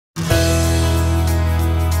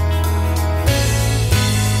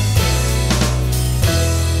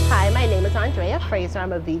Fraser.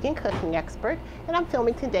 I'm a vegan cooking expert, and I'm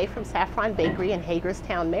filming today from Saffron Bakery in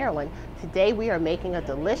Hagerstown, Maryland. Today we are making a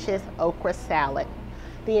delicious okra salad.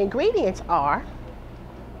 The ingredients are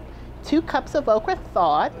 2 cups of okra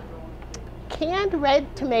thawed, canned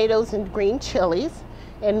red tomatoes and green chilies,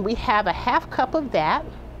 and we have a 1/2 cup of that.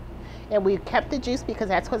 And we kept the juice because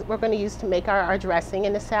that's what we're going to use to make our dressing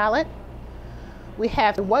in the salad. We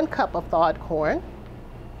have 1 cup of thawed corn,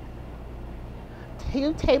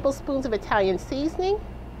 2 tablespoons of Italian seasoning,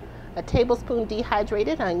 a tablespoon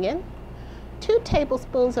dehydrated onion, 2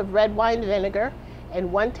 tablespoons of red wine vinegar,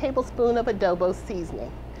 and 1 tablespoon of adobo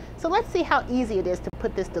seasoning. So let's see how easy it is to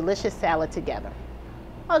put this delicious salad together.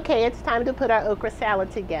 Okay, it's time to put our okra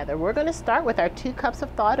salad together. We're going to start with our 2 cups of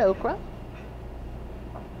thawed okra.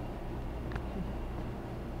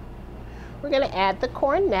 We're going to add the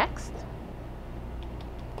corn next.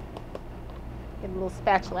 Get a little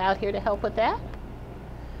spatula out here to help with that.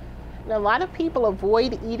 Now, a lot of people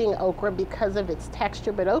avoid eating okra because of its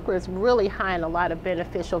texture, but okra is really high in a lot of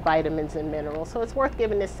beneficial vitamins and minerals, so it's worth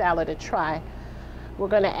giving this salad a try. We're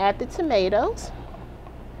going to add the tomatoes.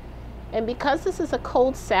 And because this is a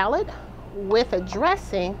cold salad with a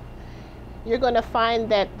dressing, you're going to find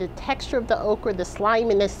that the texture of the okra, the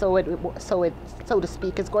sliminess, so to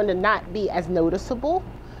speak, is going to not be as noticeable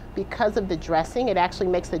because of the dressing. It actually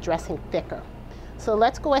makes the dressing thicker. So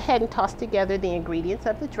let's go ahead and toss together the ingredients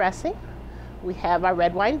of the dressing. We have our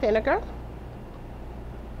red wine vinegar,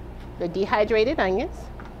 the dehydrated onions,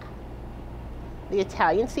 the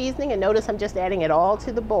Italian seasoning, and notice I'm just adding it all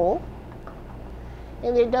to the bowl,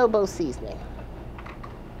 and the adobo seasoning.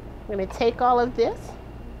 I'm going to take all of this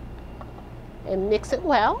and mix it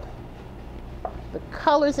well. The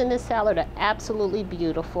colors in this salad are absolutely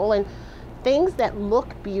beautiful, and things that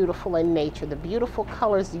look beautiful in nature, the beautiful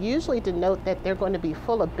colors, usually denote that they're going to be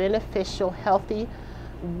full of beneficial, healthy,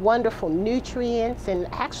 wonderful nutrients and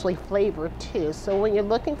actually flavor too. So when you're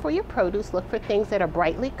looking for your produce, look for things that are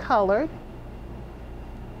brightly colored.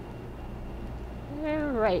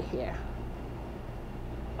 Right here.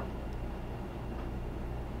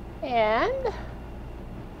 And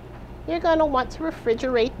you're going to want to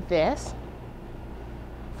refrigerate this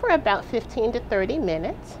for about 15 to 30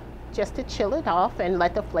 minutes just to chill it off and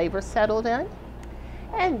let the flavor settle in.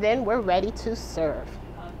 And then we're ready to serve.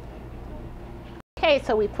 Okay,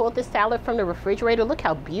 so we pulled the salad from the refrigerator. Look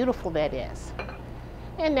how beautiful that is.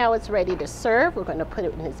 And now it's ready to serve. We're going to put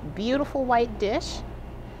it in this beautiful white dish.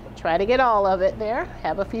 Try to get all of it there.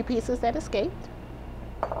 Have a few pieces that escaped.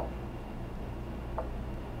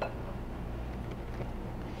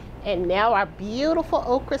 And now our beautiful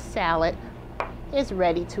okra salad is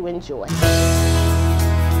ready to enjoy.